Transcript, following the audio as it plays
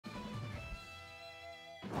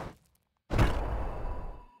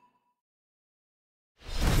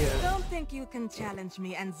think you can challenge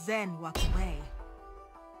me and then walk away?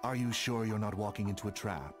 Are you sure you're not walking into a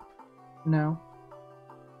trap? No.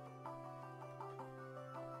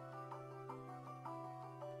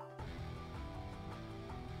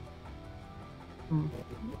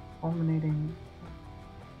 Culminating.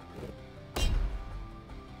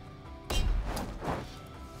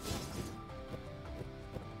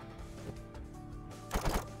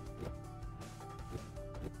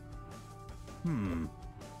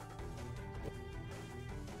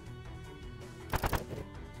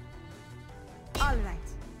 All right.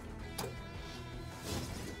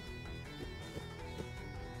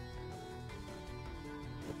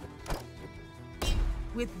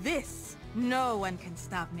 With this, no one can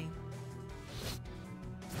stop me.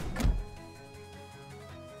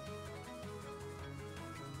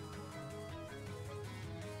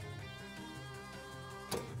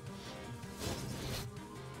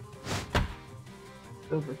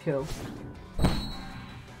 Overkill.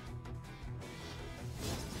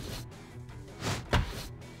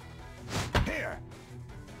 Here!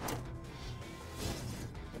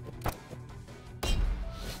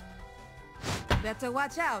 Better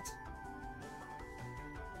watch out.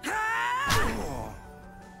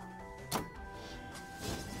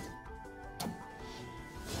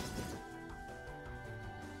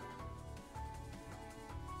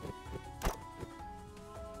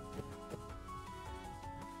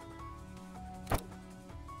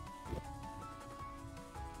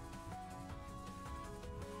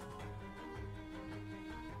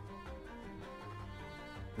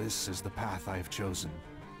 This is the path I have chosen.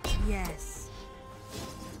 Yes.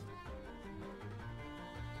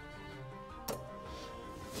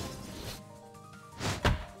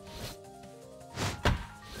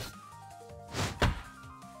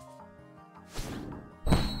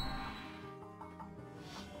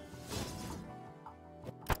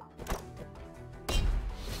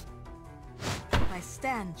 If I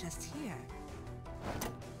stand just here.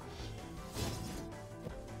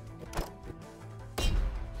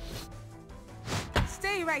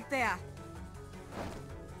 Stay right there.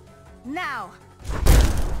 Now.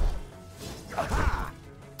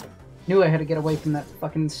 Knew I had to get away from that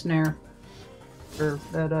fucking snare. Or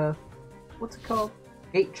that, what's it called?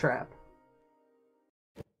 Gate trap.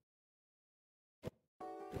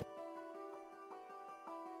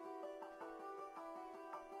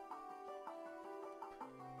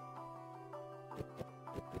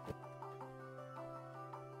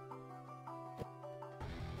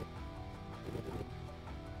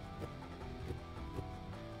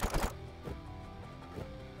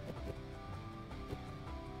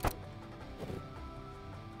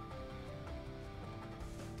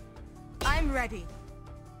 I'm ready.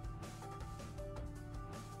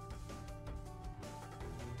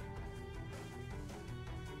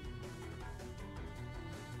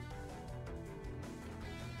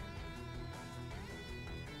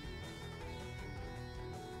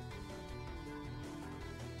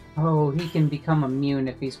 Oh, he can become immune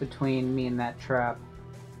if he's between me and that trap.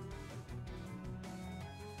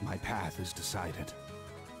 My path is decided.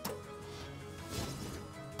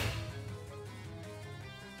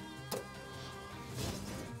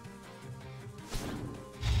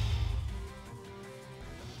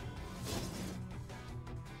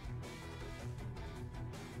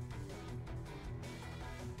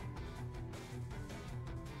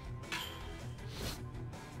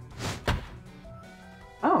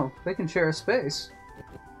 Oh, they can share a space.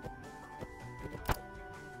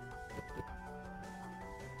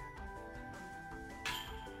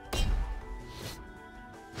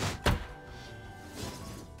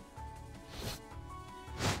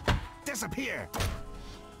 Disappear!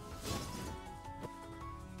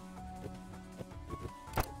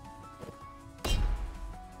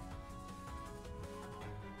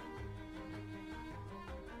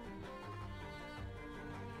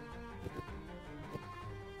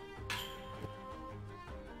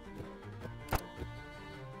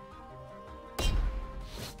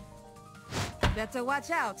 Better watch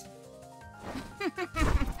out.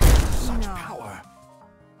 Such No. power!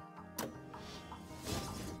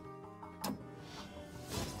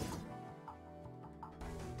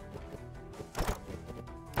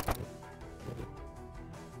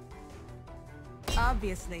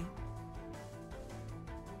 Obviously.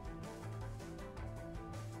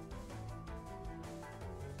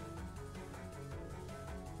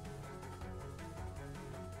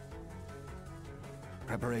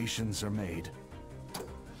 Preparations are made.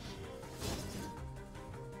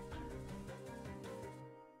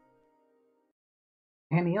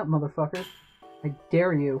 Hand me up, motherfucker. I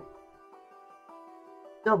dare you.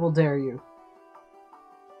 Double dare you.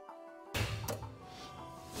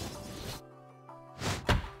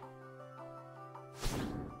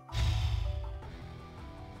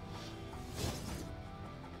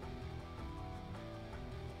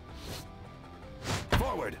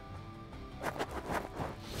 Forward!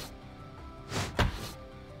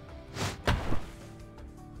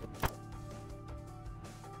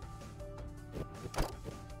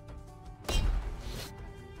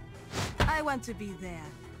 I want to be there.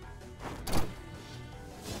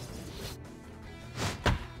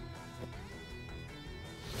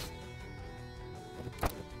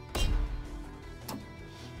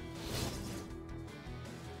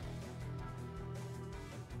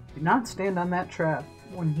 Do not stand on that trap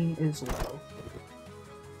when he is low.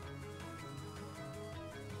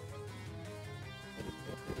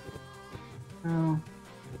 Oh,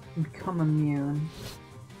 become immune.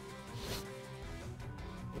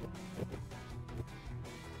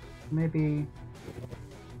 Maybe...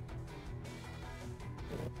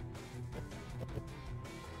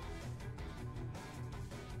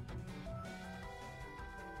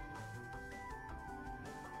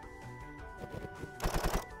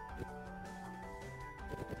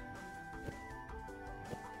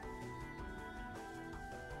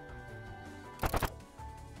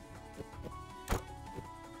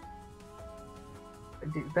 If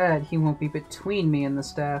I do that, he won't be between me and the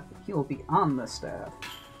staff. He will be on the staff.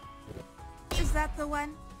 Is that the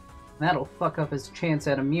one? That'll fuck up his chance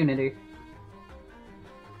at immunity.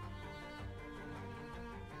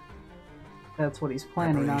 That's what he's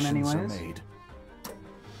planning on Preparations are anyways. made.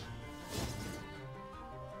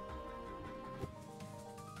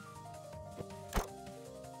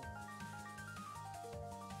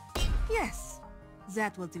 Yes.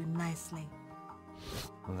 That will do nicely.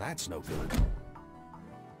 Well, that's no good.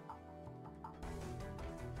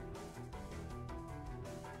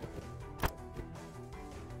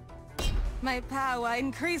 My power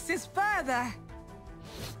increases further.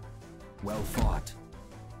 Well fought.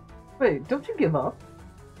 Wait, don't you give up?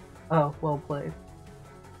 Oh, well played.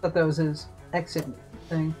 Thought that was his exit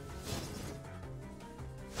thing.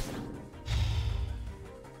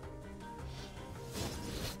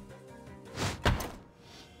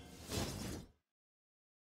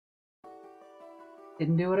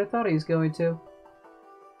 Didn't do what I thought he was going to.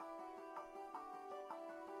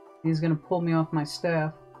 He's gonna pull me off my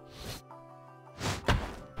staff.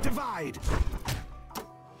 Divide!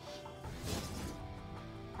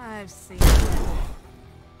 I've seen.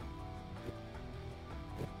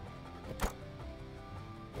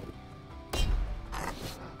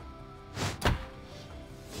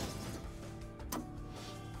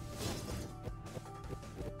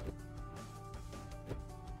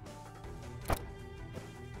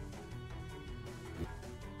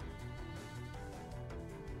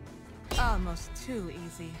 Almost too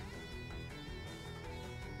easy.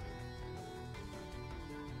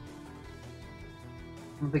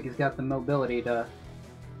 I don't think he's got the mobility to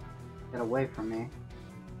get away from me.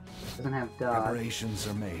 Doesn't have dodge. Preparations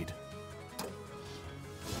are made.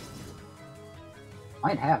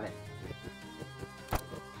 Might have it. I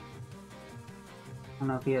don't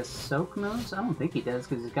know if he has soak moves. I don't think he does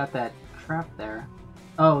because he's got that trap there.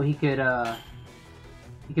 Oh, he could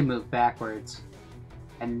move backwards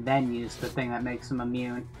and then use the thing that makes him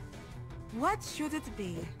immune. What should it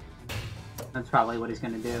be? That's probably what he's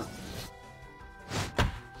gonna do.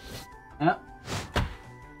 Yep.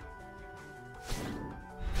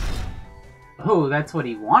 Oh, that's what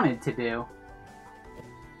he wanted to do.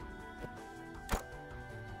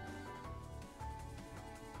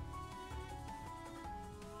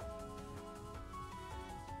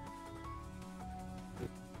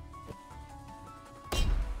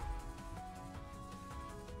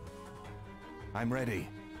 I'm ready.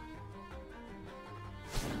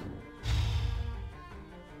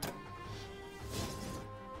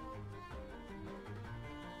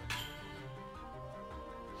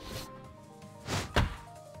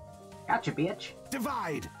 Gotcha, bitch.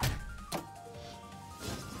 Divide!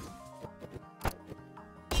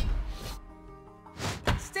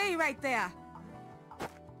 Stay right there.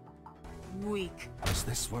 Weak. Is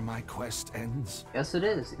this where my quest ends? Yes, it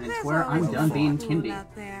is, and it's There's where I'm always done a being fool Kimby.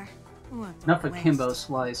 out there. What a Enough of waste. Kimbo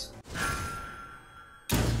Slice.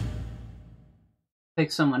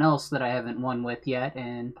 Pick someone else that I haven't won with yet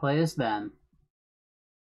and play as them.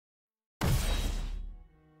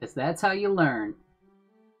 Because that's how you learn.